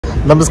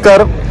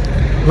നമസ്കാരം.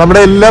 നമ്മുടെ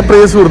എല്ലാ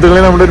പ്രിയ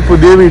സുഹൃത്തുക്കളെയും നമ്മുടെ ഒരു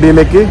പുതിയ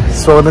വീഡിയോയിലേക്ക്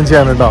സ്വാഗതം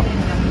ചെയ്യാൻ കേട്ടോ.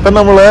 ഇപ്പം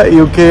നമ്മൾ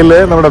UK-യിലെ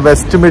നമ്മുടെ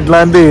വെസ്റ്റ്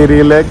മിഡ്ലാൻഡ്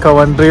ഏരിയയിലെ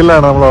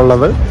കവൻട്രിയിലാണ്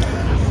നമ്മളുള്ളത്.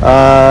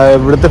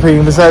 ഇവിടുത്തെ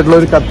ഫേമസ് ആയിട്ടുള്ള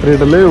ഒരു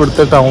കത്തീഡ്രൽ,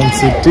 ഇവിടുത്തെ ടൗൺ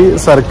സിറ്റി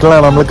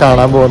സർക്കിളാണ് നമ്മൾ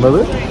കാണാൻ പോകുന്നത്.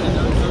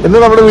 ഇന്ന്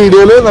നമ്മുടെ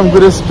വീഡിയോയിൽ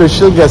നമുക്കൊരു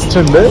സ്പെഷ്യൽ ഗസ്റ്റ്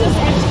ഉണ്ട്,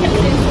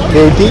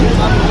 കേറ്റി.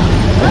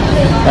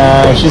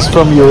 She's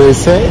from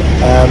USA.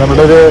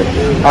 നമ്മുടെ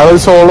ഒരു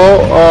സോളോ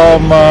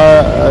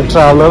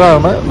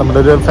ട്രാവലറാണ്,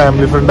 നമ്മുടെ ഒരു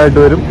ഫാമിലി ഫ്രണ്ടായിട്ട്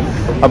വരും.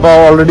 അപ്പോൾ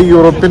ഓൾറെഡി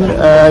യൂറോപ്യൻ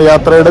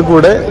യാത്രയുടെ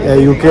കൂടെ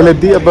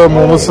UK-യിലെത്തി. അപ്പോൾ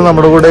 3 ദിവസം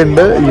നമ്മുടെ കൂടെ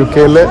ഉണ്ട്.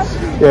 UK-യിൽ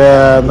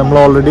നമ്മൾ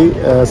ഓൾറെഡി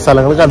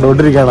സ്ഥലങ്ങൾ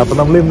കണ്ടുകൊണ്ടിരിക്കുകയാണ്. അപ്പോൾ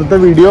നമ്മൾ ഇന്നത്തെ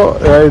വീഡിയോ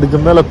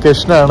എടുക്കുന്ന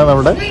ലൊക്കേഷനാണ്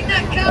നമ്മുടെ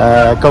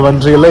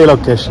കവൻട്രിയിലെ ഈ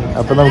ലൊക്കേഷൻ.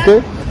 അപ്പോൾ നമുക്ക്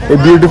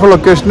ബ്യൂട്ടിഫുൾ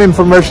ലൊക്കേഷൻ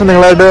ഇൻഫർമേഷൻ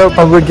നിങ്ങളായിട്ട്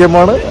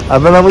പങ്കുവയ്ക്കുമ്പോൾ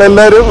അത്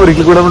നമ്മളെല്ലാവരും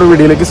ഒരിക്കൽ കൂടെ നമ്മുടെ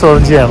വീഡിയോയിലേക്ക്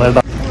സ്വാഗതം ചെയ്യാണ് കേട്ടോ.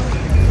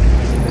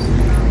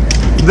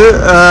 ഇത്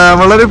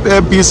വളരെ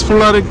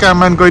പീസ്ഫുൾ ഒരു കാം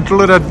ആൻഡ്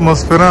ക്വയറ്റുള്ള ഒരു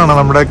അറ്റ്മോസ്ഫിയർ ആണ്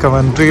നമ്മുടെ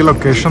കവൻട്രി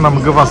ലൊക്കേഷൻ.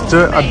 നമുക്ക് ഫസ്റ്റ്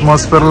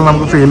അറ്റ്മോസ്ഫിയറിൽ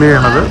നമുക്ക് ഫീൽ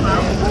ചെയ്യണത്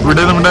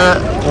ഇവിടെ നമ്മുടെ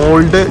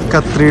ഓൾഡ്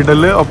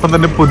കത്തീഡ്രൽ, ഒപ്പം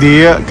തന്നെ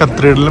പുതിയ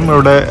കത്തീഡ്രലും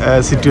ഇവിടെ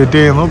സിറ്റുവേറ്റ്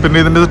ചെയ്യുന്നു. പിന്നെ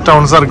ഇതിൻ്റെ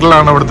ടൗൺ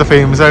സർക്കിളാണ് ഇവിടുത്തെ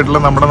ഫേമസ് ആയിട്ടുള്ള,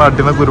 നമ്മുടെ നാട്ടിൽ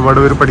നിന്നൊക്കെ ഒരുപാട്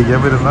പേര്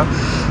പഠിക്കാൻ വരുന്ന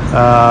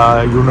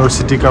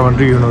യൂണിവേഴ്സിറ്റി,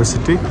 കവൻട്രി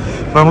യൂണിവേഴ്സിറ്റി.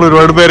 അപ്പോൾ നമ്മൾ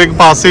ഒരുപാട് പേരെ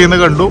പാസ്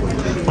ചെയ്യുന്നത് കണ്ടു.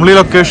 നമ്മൾ ഈ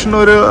ലൊക്കേഷൻ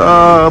ഒരു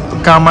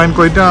കാം ആൻഡ്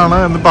ക്വയറ്റ് ആണ്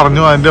എന്ന്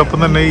പറഞ്ഞു. അതിൻ്റെ ഒപ്പം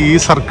തന്നെ ഈ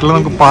സർക്കിളിൽ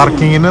നമുക്ക്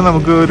പാർക്കിങ്ങിന്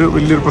നമുക്ക് ഒരു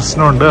വലിയൊരു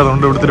പ്രശ്നമുണ്ട്.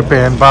 അതുകൊണ്ട് ഇവിടുത്തെ ഒരു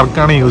പേൻ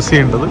പാർക്കാണ് യൂസ്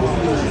ചെയ്യേണ്ടത്.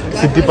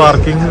 സിറ്റി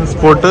പാർക്കിംഗ്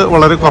സ്പോട്ട്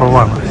വളരെ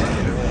കുറവാണ്.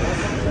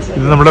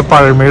 ഇത് നമ്മുടെ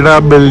പഴമയുടെ ആ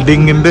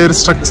ബിൽഡിങ്ങിൻ്റെ ഒരു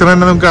സ്ട്രക്ചർ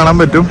തന്നെ നമുക്ക് കാണാൻ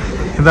പറ്റും.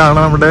 ഇതാണ്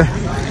നമ്മുടെ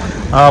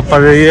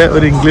പഴയ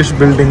ഒരു ഇംഗ്ലീഷ്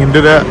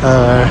ബിൽഡിങ്ങിൻ്റെ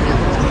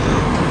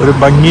ഒരു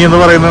ഭംഗി എന്ന്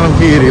പറയുന്നത്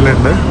നമുക്ക് ഈ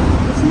ഏരിയയിലുണ്ട്.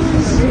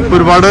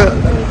 ഒരുപാട്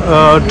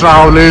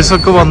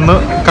ട്രാവലേഴ്സൊക്കെ വന്ന്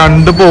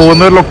കണ്ടു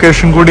പോകുന്ന ഒരു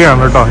ലൊക്കേഷൻ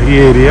കൂടിയാണ് കേട്ടോ ഈ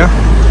ഏരിയ.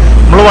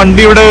 നമ്മൾ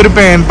വണ്ടി ഇവിടെ ഒരു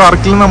പേൻ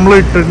പാർക്കിൽ നമ്മൾ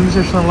ഇട്ടതിന്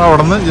ശേഷം നമ്മൾ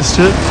അവിടെ നിന്ന്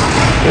ജസ്റ്റ്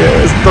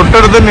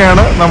തൊട്ടടുത്ത്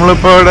തന്നെയാണ്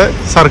നമ്മളിപ്പോൾ ഇവിടെ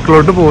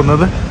സർക്കിളോട്ട്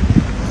പോകുന്നത്.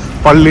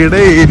 പള്ളിയുടെ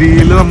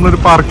ഏരിയയിൽ നമ്മളൊരു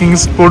പാർക്കിംഗ്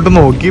സ്പോട്ട്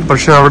നോക്കി,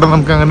 പക്ഷെ അവിടെ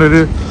നമുക്ക് അങ്ങനെ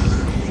ഒരു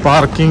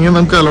പാർക്കിംഗ്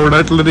നമുക്ക് അലൗഡ്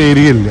ആയിട്ടുള്ളൊരു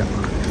ഏരിയ ഇല്ല.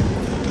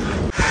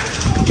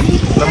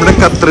 നമ്മുടെ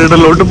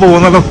കത്തീഡ്രലിലോട്ട്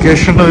പോകുന്ന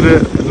ലൊക്കേഷൻ ഒരു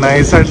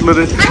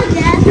നൈസായിട്ടുള്ളൊരു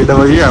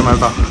ഇടവഴിയാണ്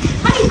കേട്ടോ.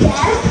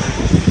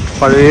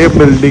 പഴയ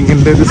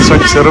ബിൽഡിങ്ങിൻ്റെ ഒരു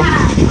സ്ട്രക്ചറും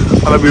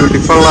നല്ല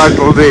ബ്യൂട്ടിഫുൾ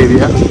ആയിട്ടുള്ളൊരു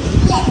ഏരിയ.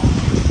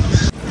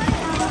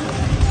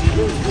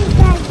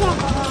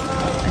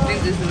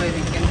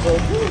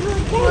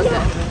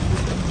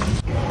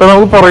 ഇപ്പൊ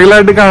നമുക്ക്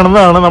പുറകിലായിട്ട്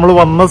കാണുന്നതാണ് നമ്മൾ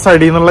വന്ന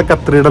സൈഡിൽ നിന്നുള്ള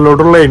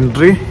കത്തീഡ്രലിലോട്ടുള്ള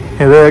എൻട്രി.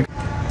 ഇത്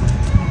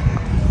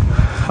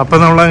അപ്പൊ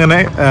നമ്മളങ്ങനെ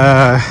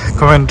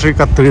കവൻട്രി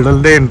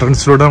കത്തീഡ്രലിന്റെ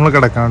എൻട്രൻസിലൂടെ നമ്മൾ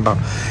കിടക്കാം കേട്ടോ.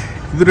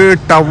 ഇതൊരു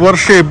ടവർ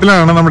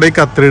ഷേപ്പിലാണ് നമ്മുടെ ഈ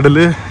കത്തീഡ്രൽ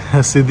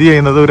സ്ഥിതി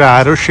ചെയ്യുന്നത്. ഒരു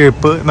ആരോ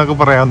ഷേപ്പ് എന്നൊക്കെ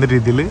പറയാവുന്ന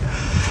രീതിയിൽ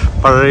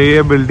പഴയ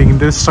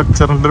ബിൽഡിങ്ങിന്റെ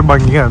സ്ട്രക്ചറിന്റെ ഒരു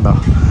ഭംഗിയാണ്ടോ.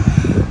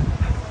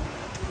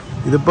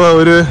 ഇതിപ്പോ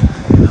ഒരു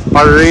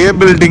പഴയ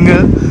ബിൽഡിങ്,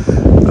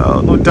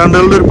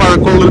 നൂറ്റാണ്ടുകളുടെ ഒരു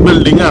പഴക്കമുള്ളൊരു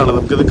ബിൽഡിംഗ് ആണ്.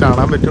 നമുക്കിത്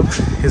കാണാൻ പറ്റും.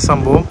 ഈ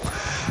സംഭവം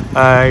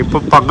ഇപ്പൊ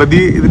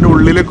പകുതി ഇതിൻ്റെ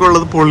ഉള്ളിലൊക്കെ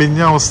ഉള്ളത് പൊളിഞ്ഞ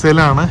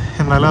അവസ്ഥയിലാണ്.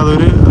 എന്നാലും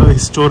അതൊരു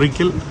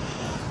ഹിസ്റ്റോറിക്കൽ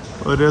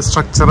ഒരു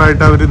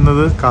സ്ട്രക്ചറായിട്ട്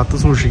അവരിന്നത് കാത്തു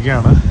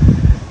സൂക്ഷിക്കുകയാണ്.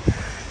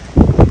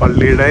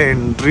 പള്ളിയുടെ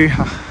എൻട്രി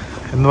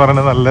എന്ന്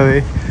പറയുന്നത് നല്ലത്.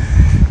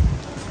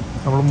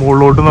 നമ്മൾ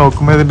മുകളിലോട്ട്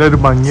നോക്കുമ്പോൾ ഇതിൻ്റെ ഒരു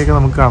ഭംഗിയൊക്കെ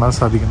നമുക്ക് കാണാൻ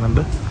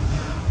സാധിക്കുന്നുണ്ട്.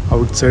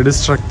 ഔട്ട്സൈഡ്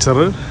സ്ട്രക്ചർ,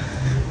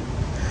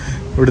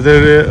 ഇവിടുത്തെ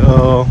ഒരു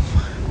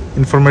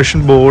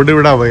ഇൻഫർമേഷൻ ബോർഡ്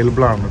ഇവിടെ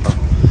അവൈലബിൾ ആണ് കേട്ടോ.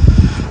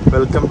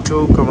 Welcome to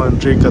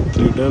Coventry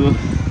cathedral.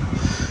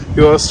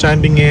 You are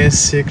standing in a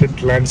sacred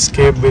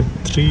landscape with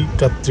 3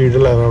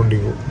 cathedrals around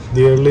you.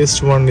 The earliest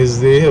one is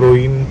the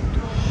ruin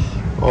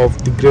of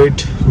the great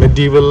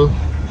medieval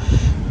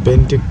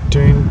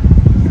Benedictine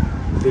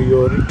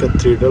Priory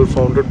Cathedral,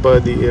 founded by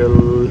the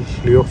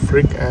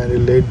Leofric and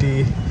Lady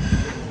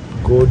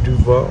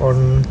Godiva on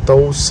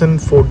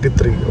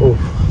 1043.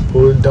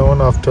 Pulled down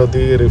after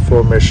the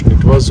Reformation.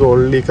 It was the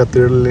only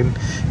cathedral in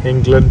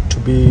England to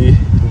be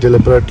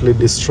deliberately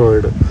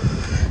destroyed.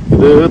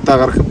 ഇത്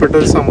തകർക്കപ്പെട്ട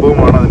ഒരു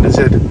സംഭവമാണ്. അതിൻ്റെ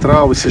ചരിത്ര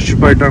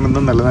അവശേഷിപ്പായിട്ടാണ്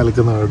ഇന്ന്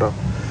നിലനിൽക്കുന്നത് കേട്ടോ.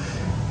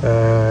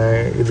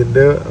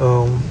 ഇതിൻ്റെ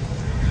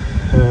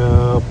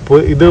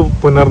ഇത്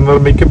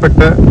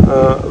പുനർനിർമ്മിക്കപ്പെട്ട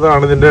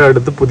ഇതാണ്. ഇതിൻ്റെ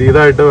അടുത്ത്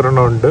പുതിയതായിട്ട്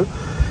ഒരെണ്ണമുണ്ട്.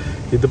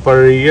 ഇത്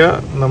പഴയ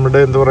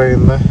നമ്മുടെ എന്താ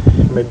പറയുന്ന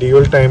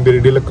മെഡീവൽ ടൈം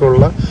പീരീഡിലൊക്കെ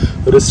ഉള്ള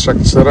ഒരു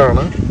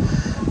സ്ട്രക്ചറാണ്.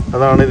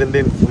 അതാണ് ഇതിൻ്റെ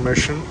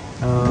ഇൻഫർമേഷൻ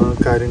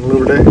കാര്യങ്ങൾ.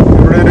 ഇവിടെ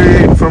ഒരു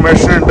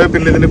ഇൻഫർമേഷൻ ഉണ്ട്.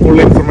 പിന്നെ ഇതിൻ്റെ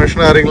കൂടുതൽ ഇൻഫർമേഷൻ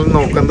ആരെങ്കിലും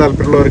നോക്കാൻ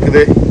താല്പര്യമുള്ളവർക്ക്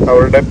ഇത്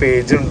അവരുടെ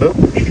പേജ് ഉണ്ട്.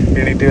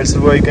 ഈ ഡീറ്റെയിൽസ്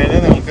പോയി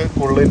കഴിഞ്ഞാൽ നിങ്ങൾക്ക്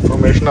കൂടുതൽ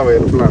ഇൻഫർമേഷൻ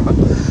അവൈലബിൾ ആണ്.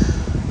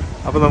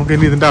 അപ്പോൾ നമുക്ക്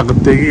ഇനി ഇതിൻ്റെ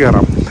അകത്തേക്ക്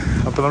കയറാം.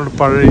 അപ്പോൾ നമ്മുടെ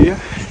പഴയ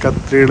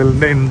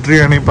കത്തീഡ്രലിൻ്റെ എൻട്രി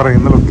ആണ് ഈ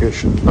പറയുന്ന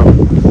ലൊക്കേഷൻ.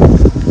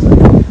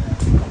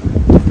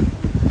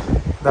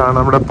 ഇതാണ്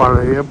നമ്മുടെ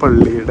പഴയ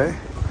പള്ളിയുടെ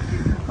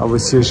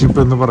അവശേഷിപ്പ്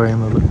എന്ന്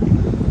പറയുന്നത്.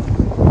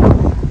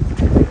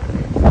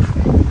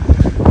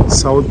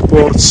 സൗത്ത്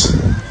പോർച്ച്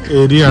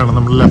ഏരിയ ആണ്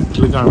നമ്മൾ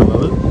ലെഫ്റ്റിൽ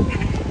കാണുന്നത്.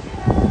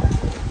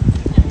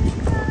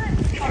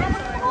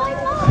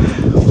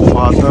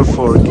 ഫാദർ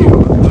ഫോർഗീവ്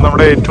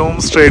നമ്മുടെ ഏറ്റവും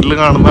സ്ട്രേറ്റിൽ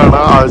കാണുന്നതാണ്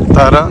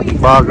ആൾത്താര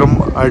ഭാഗം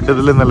ആയിട്ട്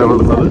ഇതിൽ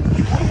നിലകൊള്ളുന്നത്.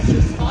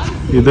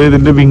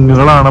 ഇതിന്റെ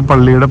വിങ്ങുകളാണ്,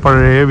 പള്ളിയുടെ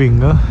പഴയ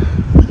വിങ്.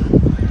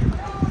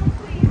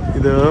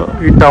 ഇത്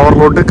ഈ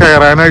ടവറിലോട്ട്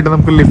കയറാനായിട്ട്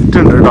നമുക്ക് ലിഫ്റ്റ്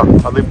ഉണ്ട് കേട്ടോ.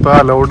 അതിപ്പോൾ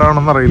അലൗഡ്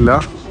ആണെന്ന് അറിയില്ല.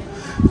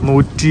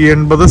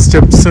 180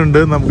 സ്റ്റെപ്സ് ഉണ്ട്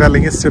നമുക്ക്.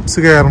 അല്ലെങ്കിൽ സ്റ്റെപ്സ്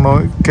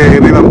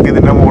കയറി നമുക്ക്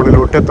ഇതിൻ്റെ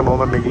മുകളിലോട്ട്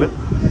എത്തണമെന്നുണ്ടെങ്കിൽ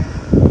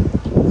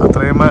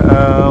അത്രയും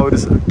ഒരു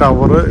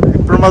ടവർ.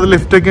 ഇപ്പോഴും അത്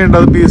ലിഫ്റ്റൊക്കെ ഉണ്ട്.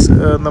 അത്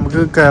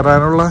നമുക്ക്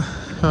കയറാനുള്ള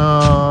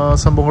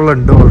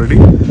സംഭവങ്ങളുണ്ട് ഓൾറെഡി.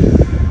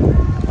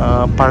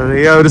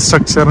 പഴയ ഒരു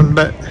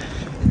സ്ട്രക്ചറിൻ്റെ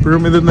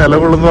ഇപ്പോഴും ഇത്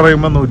നിലകൊള്ളെന്ന്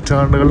പറയുമ്പോൾ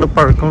നൂറ്റാണ്ടുകളുടെ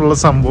പഴക്കമുള്ള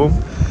സംഭവം.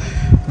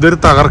 ഇതൊരു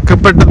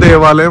തകർക്കപ്പെട്ട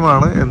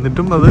ദേവാലയമാണ്.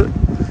 എന്നിട്ടും അത്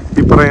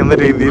ഈ പറയുന്ന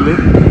രീതിയിൽ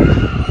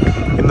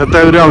ഇന്നത്തെ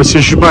ഒരു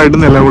അവശേഷിപ്പായിട്ട്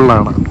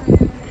നിലകൊള്ളാണ്.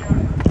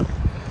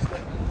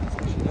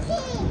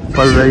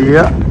 പഴയ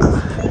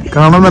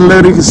കാണാൻ നല്ല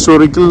ഒരു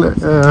ഹിസ്റ്റോറിക്കൽ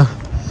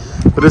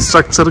ഒരു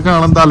സ്ട്രക്ചർ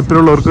കാണാൻ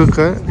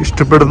താല്പര്യമുള്ളവർക്കൊക്കെ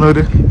ഇഷ്ടപ്പെടുന്ന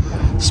ഒരു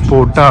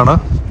സ്പോട്ടാണ്.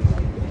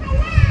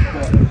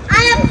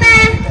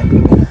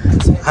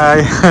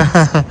 ഹായ്,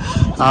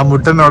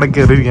 ആമുട്ടൻ അവിടെ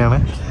കയറിയിരിക്കുകയാണ്.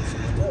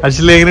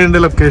 ആക്ച്വലി എങ്ങനെയുണ്ട്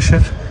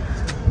ലൊക്കേഷൻ?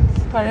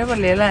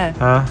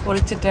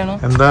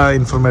 എന്താ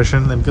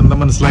ഇൻഫർമേഷൻ? എനിക്ക് എന്താ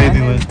മനസ്സിലായത്?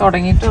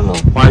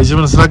 വായിച്ച്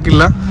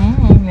മനസ്സിലാക്കില്ല.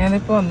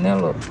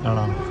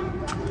 ആണോ?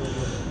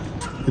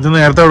 ഇത്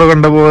നേരത്തെ അവിടെ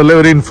കണ്ട പോലെ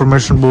ഒരു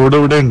ഇൻഫർമേഷൻ ബോർഡ്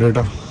ഇവിടെ ഉണ്ട്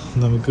കേട്ടോ.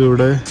 നമുക്ക്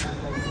ഇവിടെ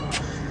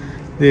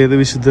ഏത്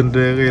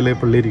വിശുദ്ധന്റെ കയ്യിലെ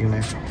പള്ളി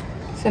ഇരിക്കണേ?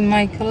 സെന്റ്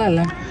മൈക്കിൾ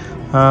അല്ല?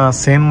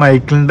 സെന്റ്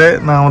മൈക്കിളിന്റെ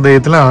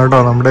നാമധേയത്തിലാണ് കേട്ടോ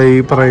നമ്മുടെ ഈ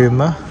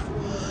പറയുന്ന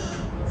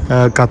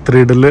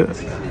കത്തീഡ്രല്.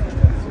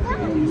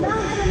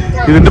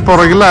 ഇതിന്റെ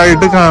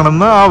പുറകിലായിട്ട്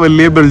കാണുന്ന ആ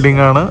വലിയ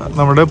ബിൽഡിംഗ് ആണ്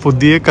നമ്മുടെ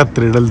പുതിയ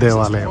കത്തീഡ്രൽ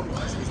ദേവാലയം.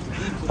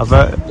 അപ്പൊ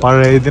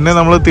പഴയതിനെ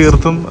നമ്മൾ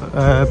തീർത്തും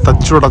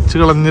തച്ചുടച്ച്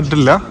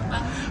കളഞ്ഞിട്ടില്ല.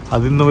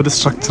 അതിന്ന് ഒരു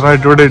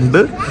സ്ട്രക്ചറായിട്ട് ഇവിടെ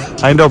ഉണ്ട്.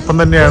 അതിന്റെ ഒപ്പം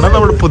തന്നെയാണ്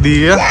നമ്മുടെ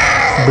പുതിയ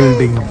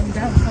ബിൽഡിങ്ങും.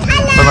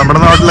 അപ്പൊ നമ്മുടെ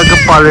നാട്ടിലൊക്കെ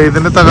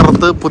പഴയതിനെ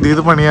തകർത്ത്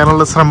പുതിയത്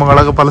പണിയാനുള്ള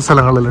ശ്രമങ്ങളൊക്കെ പല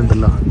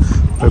സ്ഥലങ്ങളിലുണ്ടല്ലോ.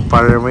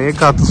 പഴമയെ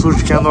കാത്തു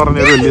സൂക്ഷിക്കാന്ന്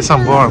പറഞ്ഞൊരു വലിയ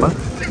സംഭവമാണ്.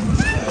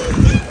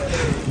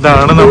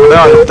 ഇതാണ് നമ്മുടെ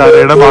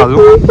അൾത്താരയുടെ ഭാഗം.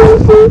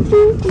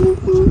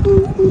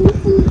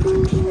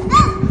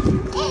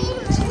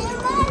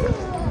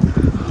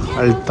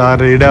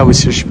 അൾത്താരയുടെ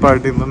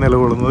അവശേഷിപ്പായിട്ട് ഇന്ന്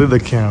നിലകൊള്ളുന്നത്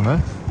ഇതൊക്കെയാണ്.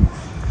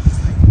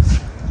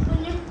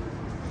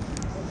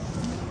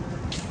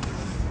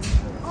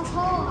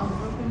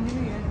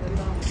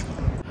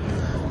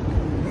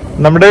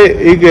 നമ്മുടെ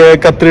ഈ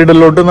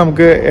കത്തീഡ്രലിലോട്ട്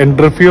നമുക്ക്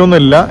എൻട്രി ഫീ ഒന്നും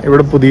ഇല്ല.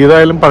 ഇവിടെ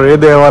പുതിയതായാലും പഴയ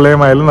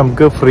ദേവാലയമായാലും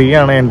നമുക്ക് ഫ്രീ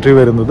ആണ് എൻട്രി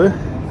വരുന്നത്.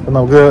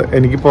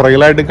 എനിക്ക്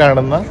പുറകിലായിട്ട്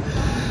കാണുന്ന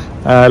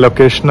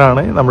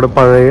ലൊക്കേഷനാണ് നമ്മുടെ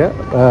പഴയ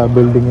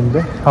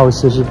ബിൽഡിങ്ങിന്റെ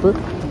അവശേഷിപ്പ്.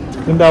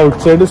 ഇതിന്റെ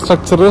ഔട്ട്സൈഡ്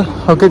സ്ട്രക്ചർ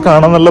ഒക്കെ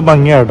കാണാൻ നല്ല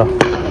ഭംഗിയാട്ടോ.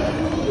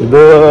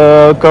 ഇത്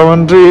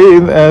കവൻട്രി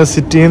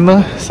സിറ്റിയിൽ നിന്ന്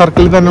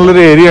സർക്കിളിൽ തന്നെയുള്ള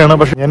ഒരു ഏരിയ ആണ്.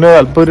 പക്ഷെ ഞാൻ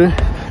അല്പം ഒരു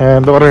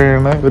എന്താ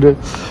പറയുക, ഒരു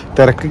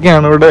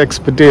തിരക്കൊക്കെയാണ് ഇവിടെ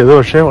എക്സ്പെക്ട് ചെയ്തത്.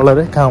 പക്ഷെ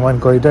വളരെ കാം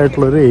ആൻഡ് ക്വയറ്റ്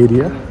ആയിട്ടുള്ള ഒരു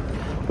ഏരിയ,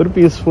 ഒരു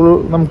പീസ്ഫുൾ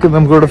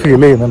നമുക്കിവിടെ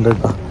ഫീൽ ചെയ്യുന്നുണ്ട്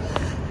കേട്ടോ.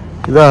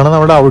 ഇതാണ്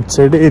നമ്മുടെ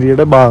ഔട്ട്സൈഡ്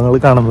ഏരിയയുടെ ഭാഗങ്ങൾ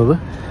കാണുന്നത്.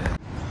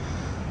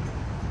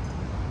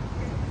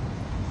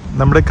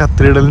 നമ്മുടെ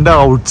കത്തീഡ്രലിന്റെ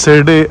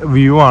ഔട്ട്സൈഡ്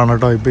വ്യൂ ആണ്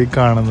കേട്ടോ ഇപ്പൊ ഈ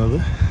കാണുന്നത്.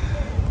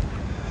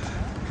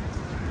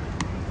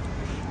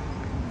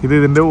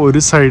 ഇതിന്റെ ഒരു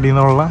സൈഡിൽ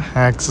നിന്നുള്ള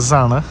ആക്സസ്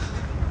ആണ്.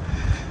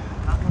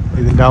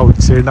 ഇതിന്റെ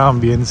ഔട്ട്സൈഡ്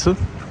ആംബിയൻസ്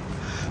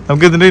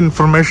നമുക്ക് ഇതിന്റെ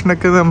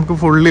ഇൻഫർമേഷനൊക്കെ നമുക്ക്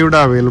ഫുള്ളി ഇവിടെ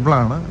അവൈലബിൾ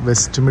ആണ്.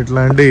 വെസ്റ്റ്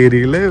മിഡ്ലാൻഡ്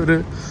ഏരിയയിലെ ഒരു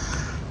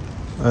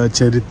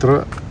ചരിത്ര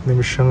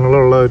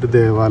നിമിഷങ്ങളുള്ള ഒരു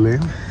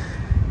ദേവാലയം.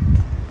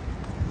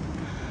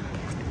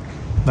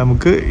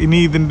 നമുക്ക് ഇനി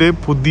ഇതിൻ്റെ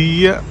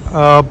പുതിയ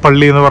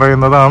പള്ളി എന്ന്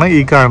പറയുന്നതാണ്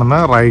ഈ കാണുന്ന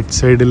റൈറ്റ്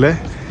സൈഡിലെ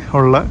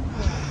ഉള്ള.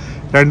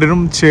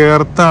 രണ്ടിനും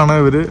ചേർത്താണ്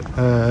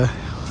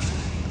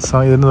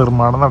ഇതിന്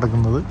നിർമ്മാണം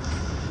നടക്കുന്നത്.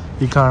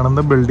 ഈ കാണുന്ന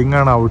ബിൽഡിംഗ്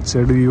ആണ്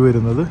ഔട്ട്സൈഡ് വ്യൂ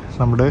വരുന്നത്,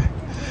 നമ്മുടെ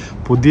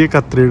പുതിയ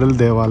കത്തീഡ്രൽ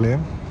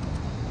ദേവാലയം.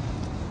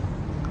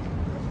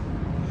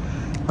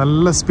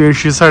 നല്ല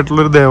സ്പേഷ്യസ്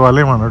ആയിട്ടുള്ളൊരു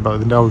ദേവാലയമാണ് കേട്ടോ.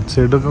 ഇതിൻ്റെ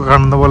ഔട്ട്സൈഡ് ഒക്കെ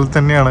കാണുന്ന പോലെ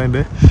തന്നെയാണ്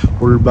അതിൻ്റെ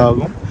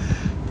ഉൾഭാഗം.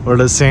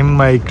 ഇവിടെ സെയിൻറ്റ്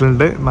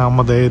മൈക്കിളിൻ്റെ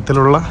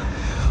നാമധേയത്തിലുള്ള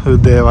ഒരു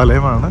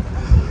ദേവാലയമാണ്.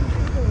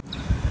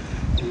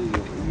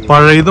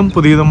 പഴയതും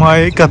പുതിയതുമായ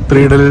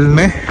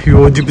കത്തീഡ്രലിനെ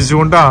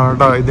യോജിപ്പിച്ചുകൊണ്ടാണ്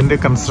കേട്ടോ ഇതിൻ്റെ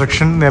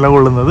കൺസ്ട്രക്ഷൻ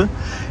നിലകൊള്ളുന്നത്.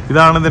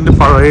 ഇതാണ് ഇതിൻ്റെ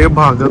പഴയ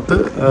ഭാഗത്ത്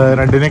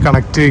രണ്ടിനെ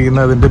കണക്ട് ചെയ്യുന്ന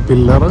അതിൻ്റെ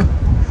പില്ലർ.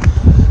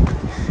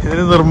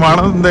 ഇതിൻ്റെ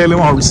നിർമ്മാണം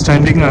എന്തായാലും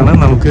ഔട്ട്സ്റ്റാൻഡിങ് ആണ്,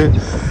 നമുക്ക്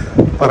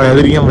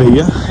പറയാതിരിക്കാൻ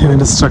വയ്യ.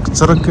 ഇതിൻ്റെ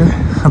സ്ട്രക്ചറൊക്കെ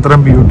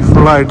അത്രയും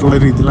ബ്യൂട്ടിഫുൾ ആയിട്ടുള്ള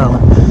രീതിയിലാണ്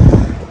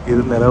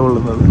ഇത്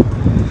നിലകൊള്ളുന്നത്.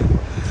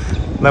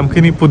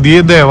 നമുക്കിനി പുതിയ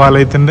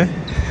ദേവാലയത്തിൻ്റെ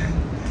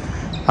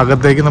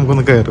അകത്തേക്ക്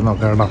നമുക്കൊന്ന് കയറി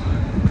നോക്കാം കേട്ടോ.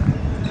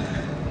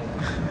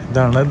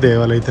 ഇതാണ്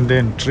ദേവാലയത്തിൻ്റെ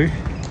എൻട്രി.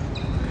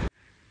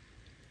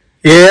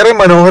 ഏറെ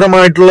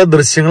മനോഹരമായിട്ടുള്ള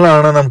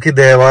ദൃശ്യങ്ങളാണ് നമുക്ക് ഈ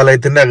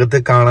ദേവാലയത്തിന്റെ അകത്ത്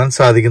കാണാൻ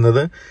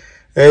സാധിക്കുന്നത്.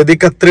 The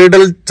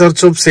cathedral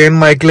church of Saint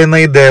Michael എന്ന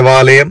ഈ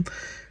ദേവാലയം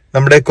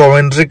നമ്മുടെ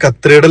കോവൻട്രി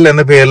കത്തീഡ്രൽ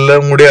എന്ന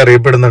പേരിലും കൂടി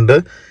അറിയപ്പെടുന്നുണ്ട്.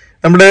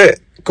 നമ്മുടെ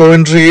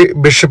കോവൻട്രി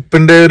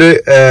ബിഷപ്പിന്റെ ഒരു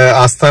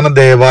ആസ്ഥാന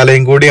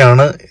ദേവാലയം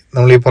കൂടിയാണ്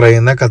നമ്മൾ ഈ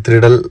പറയുന്ന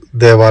കത്തീഡ്രൽ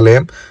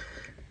ദേവാലയം.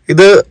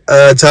 ഇത്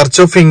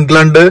church of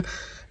England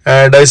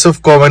dyes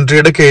of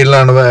കോവൻട്രിയുടെ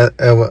കീഴിലാണ്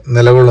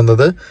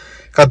നിലകൊള്ളുന്നത്.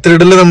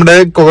 കത്തീഡ്രൽ നമ്മുടെ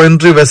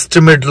Coventry west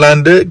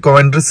Midland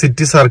Coventry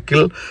city circle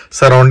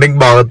surrounding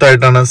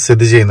ഭാഗത്തായിട്ടാണ്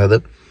സ്ഥിതി ചെയ്യുന്നത്.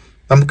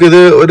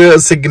 നമുക്കിത് ഒരു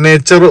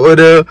സിഗ്നേച്ചർ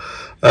ഒരു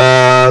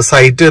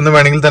സൈറ്റ് എന്ന്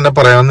വേണമെങ്കിൽ തന്നെ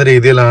പറയാവുന്ന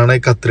രീതിയിലാണ്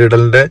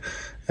കത്തീഡ്രലിന്റെ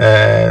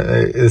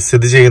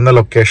സ്ഥിതി ചെയ്യുന്ന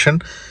ലൊക്കേഷൻ.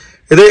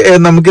 ഇത്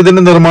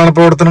നമുക്കിതിന്റെ നിർമ്മാണ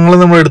പ്രവർത്തനങ്ങൾ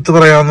നമ്മൾ എടുത്തു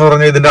പറയാമെന്ന്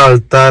പറഞ്ഞാൽ ഇതിന്റെ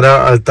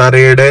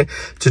അൾത്താരയുടെ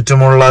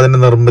ചുറ്റുമുള്ള അതിന്റെ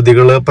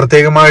നിർമ്മിതികള്,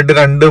 പ്രത്യേകമായിട്ട്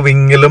 2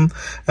 വിങ്ങിലും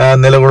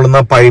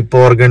നിലകൊള്ളുന്ന പൈപ്പ്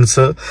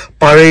ഓർഗൻസ്,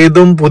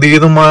 പഴയതും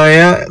പുതിയതുമായ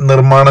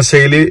നിർമ്മാണ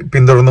ശൈലി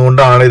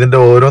പിന്തുടർന്നുകൊണ്ടാണ്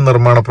ഇതിന്റെ ഓരോ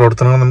നിർമ്മാണ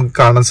പ്രവർത്തനങ്ങളും നമുക്ക്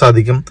കാണാൻ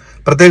സാധിക്കും.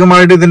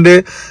 പ്രത്യേകമായിട്ട് ഇതിന്റെ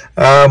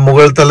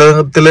മുകൾ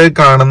തലത്തില്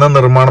കാണുന്ന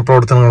നിർമ്മാണ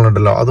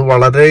പ്രവർത്തനങ്ങളുണ്ടല്ലോ, അത്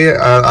വളരെ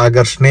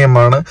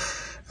ആകർഷണീയമാണ്.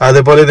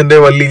 അതേപോലെ ഇതിന്റെ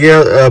വലിയ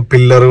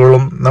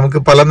പില്ലറുകളും, നമുക്ക്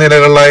പല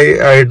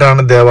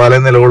നിലകളിലായിട്ടാണ്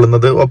ദേവാലയം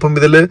നിലകൊള്ളുന്നത്. ഒപ്പം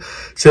ഇതില്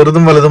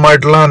ചെറുതും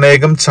വലുതുമായിട്ടുള്ള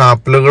അനേകം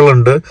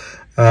ചാപ്പലുകളുണ്ട്.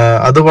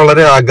 അത്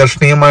വളരെ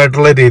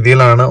ആകർഷണീയമായിട്ടുള്ള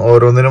രീതിയിലാണ്.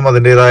 ഓരോന്നിനും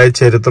അതിൻ്റെതായ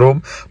ചരിത്രവും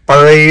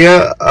പഴയ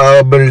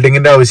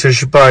ബിൽഡിങ്ങിന്റെ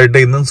അവശേഷിപ്പായിട്ട്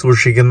ഇന്നും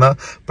സൂക്ഷിക്കുന്ന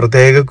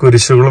പ്രത്യേക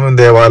കുരിശുകളും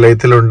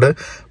ദേവാലയത്തിലുണ്ട്.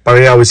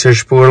 പഴയ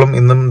അവശേഷിപ്പുകളും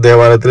ഇന്നും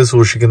ദേവാലയത്തിൽ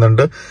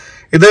സൂക്ഷിക്കുന്നുണ്ട്.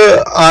 ഇത്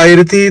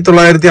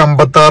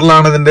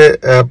 1956 ഇതിന്റെ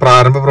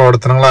പ്രാരംഭ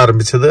പ്രവർത്തനങ്ങൾ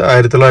ആരംഭിച്ചത്.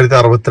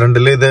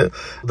 1962 ഇത്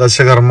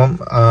ദശകർമ്മം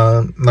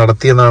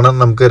നടത്തിയെന്നാണ്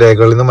നമുക്ക്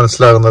രേഖകളിൽ നിന്ന്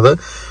മനസ്സിലാകുന്നത്.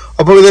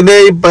 അപ്പോൾ ഇതിന്റെ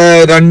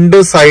 2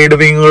 സൈഡ്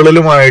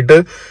വിങ്ങുകളിലുമായിട്ട്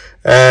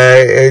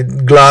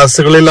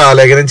ഗ്ലാസുകളിൽ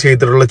ആലേഖനം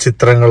ചെയ്തിട്ടുള്ള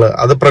ചിത്രങ്ങൾ,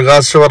 അത്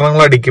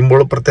പ്രകാശവർണ്ണങ്ങൾ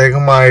അടിക്കുമ്പോൾ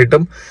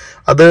പ്രത്യേകമായിട്ടും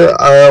അത്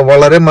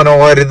വളരെ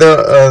മനോഹാരിത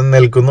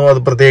നിൽക്കുന്നു. അത്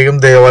പ്രത്യേകം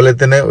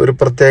ദേവാലയത്തിന് ഒരു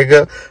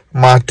പ്രത്യേക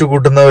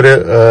മാറ്റുകൂട്ടുന്ന ഒരു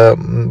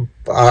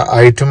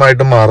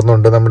ഐറ്റമായിട്ട്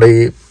മാറുന്നുണ്ട് നമ്മുടെ ഈ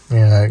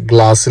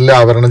ഗ്ലാസ്സിൽ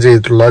ആവരണം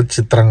ചെയ്തിട്ടുള്ള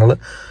ചിത്രങ്ങൾ.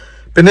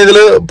 പിന്നെ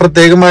ഇതില്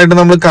പ്രത്യേകമായിട്ട്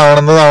നമ്മൾ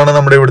കാണുന്നതാണ്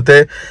നമ്മുടെ ഇവിടുത്തെ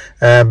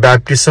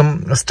ബാപ്റ്റിസം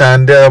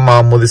സ്റ്റാൻഡ്,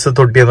 മാമോദിസ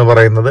തൊട്ടി എന്ന്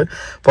പറയുന്നത്.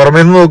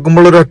 പുറമേ നിന്ന്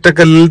നോക്കുമ്പോൾ ഒരു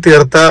ഒറ്റക്കല്ലിൽ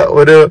തീർത്ത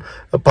ഒരു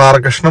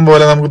പാറക്കഷ്ണം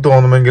പോലെ നമുക്ക്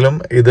തോന്നുമെങ്കിലും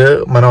ഇത്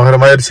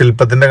മനോഹരമായ ഒരു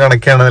ശില്പത്തിന്റെ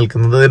കണക്കാണ്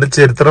നിൽക്കുന്നത്. ഇതിന്റെ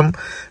ചരിത്രം,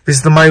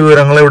 വിശദമായ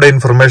വിവരങ്ങൾ ഇവിടെ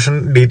ഇൻഫർമേഷൻ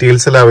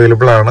ഡീറ്റെയിൽസിൽ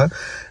അവൈലബിൾ ആണ്.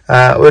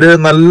 ഒരു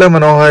നല്ല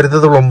മനോഹാരിത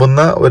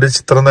തുളുമ്പുന്ന ഒരു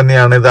ചിത്രം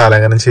തന്നെയാണ് ഇത്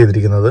ആലേഖനം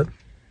ചെയ്തിരിക്കുന്നത്.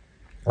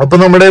 ഒപ്പം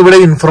നമ്മുടെ ഇവിടെ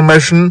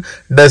ഇൻഫർമേഷൻ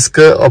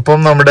ഡെസ്ക്, ഒപ്പം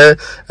നമ്മുടെ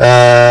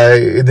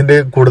ഇതിന്റെ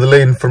കൂടുതൽ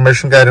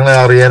ഇൻഫർമേഷൻ കാര്യങ്ങൾ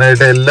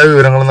അറിയാനായിട്ട് എല്ലാ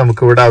വിവരങ്ങളും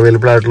നമുക്ക് ഇവിടെ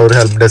അവൈലബിൾ ആയിട്ടുള്ള ഒരു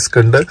ഹെൽപ്പ് ഡെസ്ക്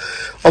ഉണ്ട്.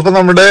 ഒപ്പം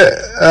നമ്മുടെ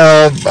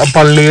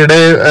പള്ളിയുടെ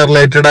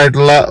റിലേറ്റഡ്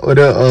ആയിട്ടുള്ള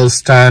ഒരു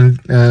സ്റ്റാൻഡ്,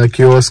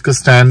 കിയോസ്ക്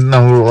സ്റ്റാൻഡ്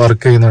നമ്മൾ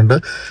വർക്ക് ചെയ്യുന്നുണ്ട്.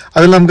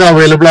 അതിൽ നമുക്ക്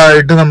അവൈലബിൾ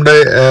ആയിട്ട് നമ്മുടെ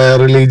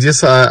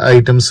റിലീജിയസ്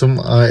ഐറ്റംസും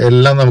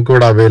എല്ലാം നമുക്ക്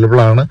ഇവിടെ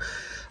അവൈലബിൾ ആണ്.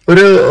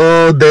 ഒരു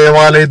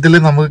ദേവാലയത്തിൽ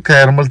നമുക്ക്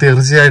കയറുമ്പോൾ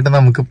തീർച്ചയായിട്ടും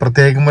നമുക്ക്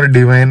പ്രത്യേകം ഒരു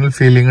ഡിവൈനൽ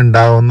ഫീലിംഗ്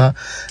ഉണ്ടാവുന്ന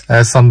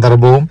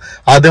സന്ദർഭവും,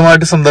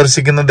 ആദ്യമായിട്ട്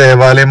സന്ദർശിക്കുന്ന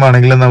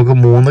ദേവാലയമാണെങ്കിൽ നമുക്ക്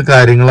 3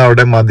 കാര്യങ്ങൾ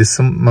അവിടെ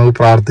മതിസും നമുക്ക്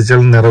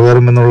പ്രാർത്ഥിച്ചാൽ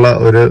നിറവേറുമെന്നുള്ള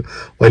ഒരു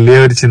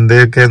വലിയൊരു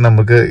ചിന്തയൊക്കെ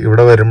നമുക്ക്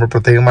ഇവിടെ വരുമ്പോൾ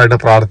പ്രത്യേകമായിട്ട്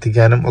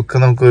പ്രാർത്ഥിക്കാനും ഒക്കെ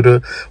നമുക്കൊരു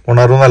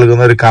ഉണർവ്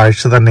നൽകുന്ന ഒരു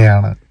കാഴ്ച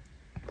തന്നെയാണ്.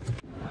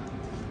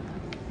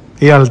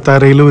 ഈ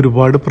അൾത്താരയിൽ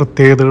ഒരുപാട്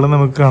പ്രത്യേകതകൾ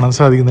നമുക്ക് കാണാൻ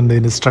സാധിക്കുന്നുണ്ട്.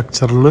 ഇതിന്റെ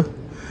സ്ട്രക്ചറിൽ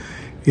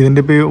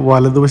ഇതിന്റെ ഇപ്പോൾ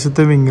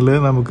വലതുവശത്തെ വിങ്ങില്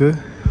നമുക്ക്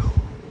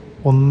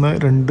 1,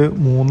 2,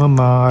 3,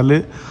 4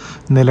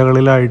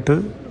 നിലകളിലായിട്ട്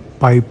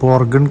പൈപ്പ്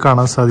ഓർഗൻ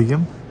കാണാൻ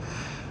സാധിക്കും.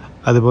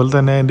 അതുപോലെ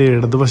തന്നെ അതിൻ്റെ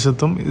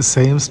ഇടതുവശത്തും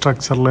സെയിം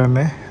സ്ട്രക്ചറിൽ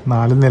തന്നെ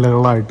 4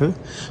 നിലകളായിട്ട്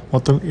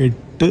മൊത്തം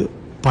 8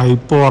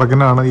 പൈപ്പ്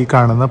ഓർഗനാണ് ഈ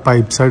കാണുന്ന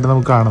പൈപ്പ്സായിട്ട്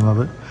നമുക്ക്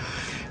കാണുന്നത്.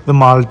 ഇത്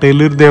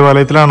മാൾട്ടയിലെ ഒരു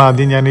ദേവാലയത്തിലാണ്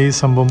ആദ്യം ഞാൻ ഈ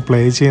സംഭവം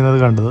പ്ലേ ചെയ്യുന്നത്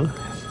കണ്ടത്.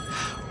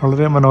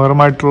 വളരെ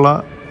മനോഹരമായിട്ടുള്ള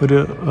ഒരു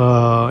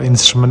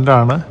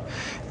ഇൻസ്ട്രുമെൻ്റാണ്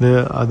ഇത്.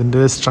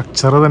 അതിൻ്റെ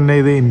സ്ട്രക്ചർ തന്നെ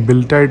ഇത്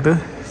ഇൻബിൽറ്റായിട്ട്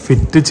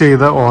ഫിറ്റ്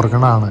ചെയ്ത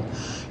ഓർഗനാണ്.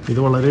 ഇത്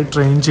വളരെ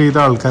ട്രെയിൻ ചെയ്ത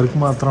ആൾക്കാർക്ക്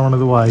മാത്രമാണ്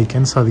ഇത്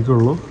വായിക്കാൻ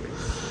സാധിക്കുള്ളൂ.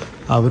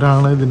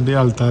 അവരാണ് ഇതിൻ്റെ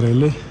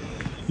അൾത്താരയിൽ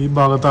ഈ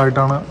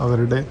ഭാഗത്തായിട്ടാണ്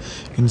അവരുടെ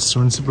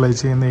ഇൻസ്ട്രുമെൻറ്റ്സ് പ്ലേ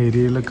ചെയ്യുന്ന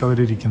ഏരിയയിലൊക്കെ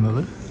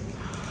അവരിയ്ക്കുന്നത്.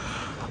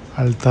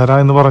 അൾത്താര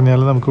എന്ന്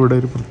പറഞ്ഞാൽ നമുക്കിവിടെ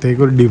ഒരു പ്രത്യേക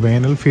ഒരു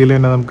ഡിവൈനൽ ഫീൽ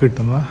തന്നെ നമുക്ക്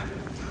കിട്ടുന്ന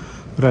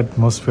ഒരു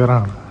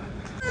അറ്റ്മോസ്ഫിയറാണ്.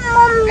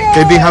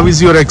 Baby, how is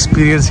your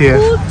experience here?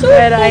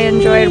 Good. I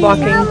enjoyed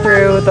walking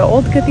through the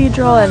old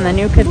cathedral and the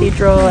new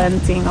cathedral and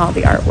seeing all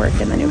the artwork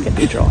in the new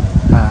cathedral.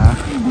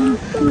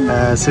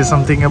 Say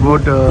something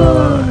about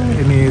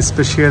any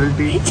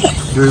specialty.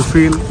 Do you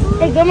feel?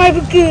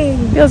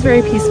 Feels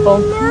very peaceful.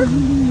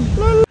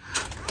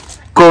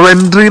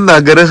 Coventry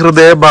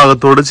നഗരഹൃദയ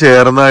ഭാഗത്തോട്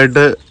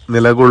ചേർന്നായിട്ട്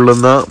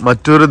നിലകൊള്ളുന്ന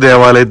മറ്റൊരു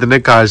ദേവാലയത്തിന്റെ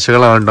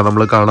കാഴ്ചകളാണ്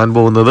നമ്മൾ കാണാൻ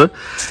പോകുന്നത്.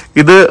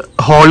 ഇത്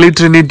holy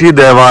Trinity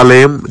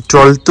ദേവാലയം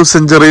 12th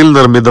സെഞ്ചുറിയിൽ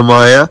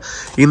നിർമ്മിതമായ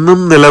ഇന്നും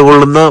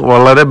നിലകൊള്ളുന്ന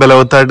വളരെ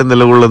ബലവത്തായിട്ട്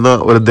നിലകൊള്ളുന്ന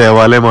ഒരു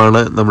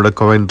ദേവാലയമാണ് നമ്മുടെ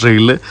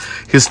കൊവൻട്രിയിൽ.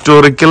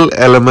 ഹിസ്റ്റോറിക്കൽ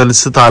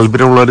എലമെന്റ്സ്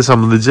താല്പര്യമുള്ളവരെ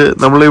സംബന്ധിച്ച്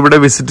നമ്മൾ ഇവിടെ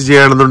വിസിറ്റ്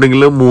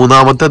ചെയ്യുകയാണെന്നുണ്ടെങ്കിൽ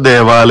 3ാമത്തെ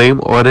ദേവാലയം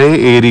ഒരേ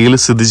ഏരിയയിൽ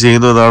സ്ഥിതി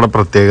ചെയ്യുന്നു എന്നതാണ്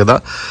പ്രത്യേകത.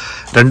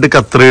 2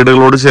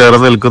 കത്തീഡ്രലുകളോട് ചേർന്ന്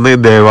നിൽക്കുന്ന ഈ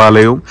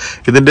ദേവാലയവും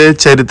ഇതിന്റെ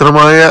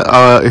ചരിത്രമായ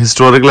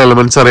ഹിസ്റ്റോറിക്കൽ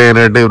എലമെന്റ്സ്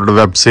അറിയാനായിട്ട് ഇവരുടെ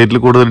വെബ്സൈറ്റിൽ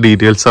കൂടുതൽ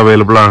ഡീറ്റെയിൽസ്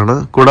അവൈലബിൾ ആണ്.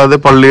 കൂടാതെ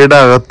പള്ളിയുടെ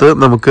അകത്ത്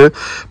നമുക്ക്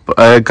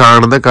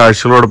കാണുന്ന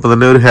കാഴ്ചകളോടൊപ്പം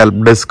തന്നെ ഒരു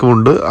ഹെൽപ്പ് ഡെസ്കും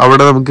ഉണ്ട്.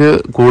 അവിടെ നമുക്ക്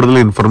കൂടുതൽ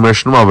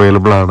ഇൻഫർമേഷനും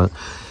അവൈലബിൾ ആണ്.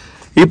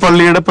 ഈ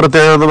പള്ളിയുടെ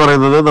പ്രത്യേകത എന്ന്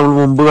പറയുന്നത് നമ്മൾ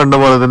മുമ്പ് കണ്ട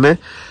പോലെ തന്നെ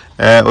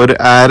ഒരു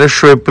ആരോ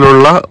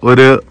ഷേപ്പിലുള്ള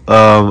ഒരു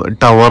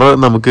ടവർ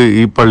നമുക്ക്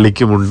ഈ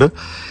പള്ളിക്കുമുണ്ട്.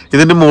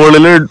 ഇതിന്റെ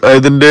മുകളിൽ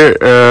ഇതിന്റെ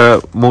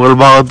മുകൾ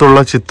ഭാഗത്തുള്ള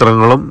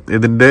ചിത്രങ്ങളും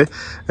ഇതിന്റെ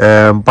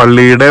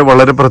പള്ളിയുടെ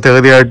വളരെ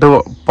പ്രത്യേകതയായിട്ട്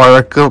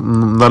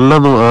നല്ല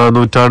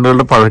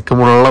നൂറ്റാണ്ടുകളുടെ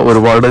പഴക്കമുള്ള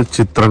ഒരുപാട്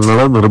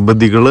ചിത്രങ്ങള്,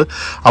 നിർമ്മിതികള്,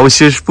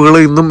 അവശേഷിപ്പുകൾ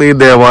ഇന്നും ഈ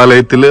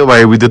ദേവാലയത്തിൽ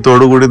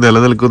വൈവിധ്യത്തോടു കൂടി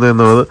നിലനിൽക്കുന്നു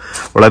എന്നുള്ളത്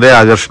വളരെ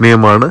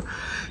ആകർഷണീയമാണ്.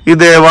 ഈ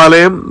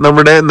ദേവാലയം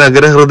നമ്മുടെ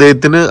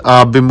നഗരഹൃദയത്തിന്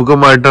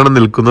ആഭിമുഖമായിട്ടാണ്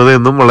നിൽക്കുന്നത്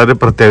എന്നും വളരെ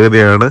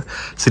പ്രത്യേകതയാണ്.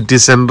 സിറ്റി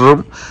സെന്ററും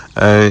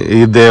ഈ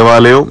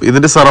ദേവാലയവും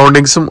ഇതിന്റെ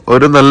സറൗണ്ടിങ്സും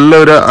ഒരു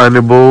നല്ലൊരു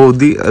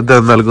അനുഭൂതി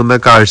നൽകുന്ന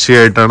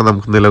കാഴ്ചയായിട്ടാണ്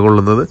നമുക്ക്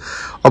നിലകൊള്ളുന്നത്.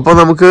 ഒപ്പം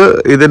നമുക്ക്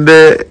ഇതിന്റെ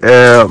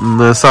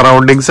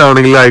സറൗണ്ടിങ്സ്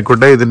ആണെങ്കിലും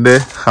ആയിക്കോട്ടെ, ഇതിന്റെ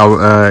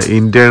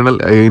ഇന്റേണൽ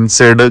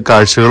ഇൻസൈഡ്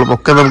കാഴ്ചകളും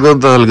ഒക്കെ നമുക്ക്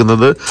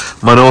നൽകുന്നത്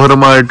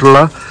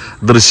മനോഹരമായിട്ടുള്ള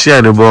ദൃശ്യ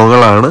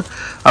അനുഭവങ്ങളാണ്.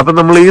 അപ്പൊ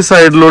നമ്മൾ ഈ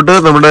സൈഡിലോട്ട്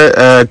നമ്മുടെ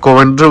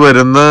കോവൻട്രി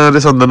വരുന്നവരെ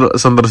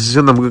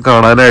സന്ദർശിച്ച് നമുക്ക്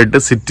കാണാനായിട്ട്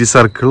സിറ്റി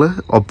സർക്കിള്,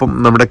 ഒപ്പം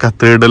നമ്മുടെ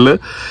കത്തീഡ്രല്,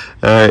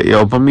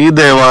 ഒപ്പം ഈ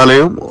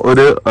ദേവാലയവും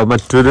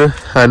മറ്റൊരു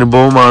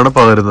അനുഭവമാണ്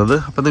പകരുന്നത്.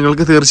 അപ്പൊ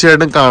നിങ്ങൾക്ക്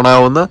തീർച്ചയായിട്ടും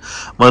കാണാവുന്ന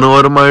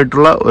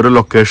മനോഹരമായിട്ടുള്ള ഒരു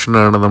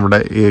ലൊക്കേഷനാണ് നമ്മുടെ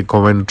ഈ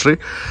കോവൻട്രി.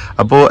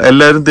 അപ്പോൾ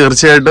എല്ലാവരും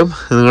തീർച്ചയായിട്ടും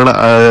നിങ്ങളുടെ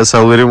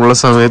സൗകര്യമുള്ള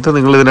സമയത്ത്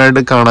നിങ്ങൾ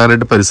ഇതിനായിട്ട്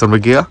കാണാനായിട്ട്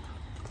പരിശ്രമിക്കുക.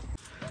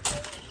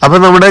 അപ്പൊ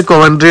നമ്മുടെ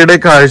കോവൻട്രിയുടെ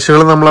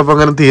കാഴ്ചകൾ നമ്മളപ്പോ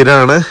അങ്ങനെ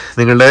തീരാണ്.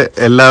 നിങ്ങളുടെ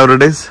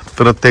എല്ലാവരുടെയും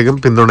പ്രത്യേകം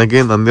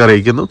പിന്തുണയ്ക്ക് നന്ദി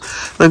അറിയിക്കുന്നു.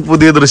 നമുക്ക്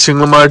പുതിയ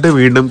ദൃശ്യങ്ങളുമായിട്ട്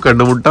വീണ്ടും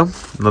കണ്ടുമുട്ടാം.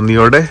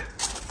 നന്ദിയോടെ.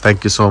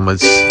 Thank you so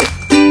much.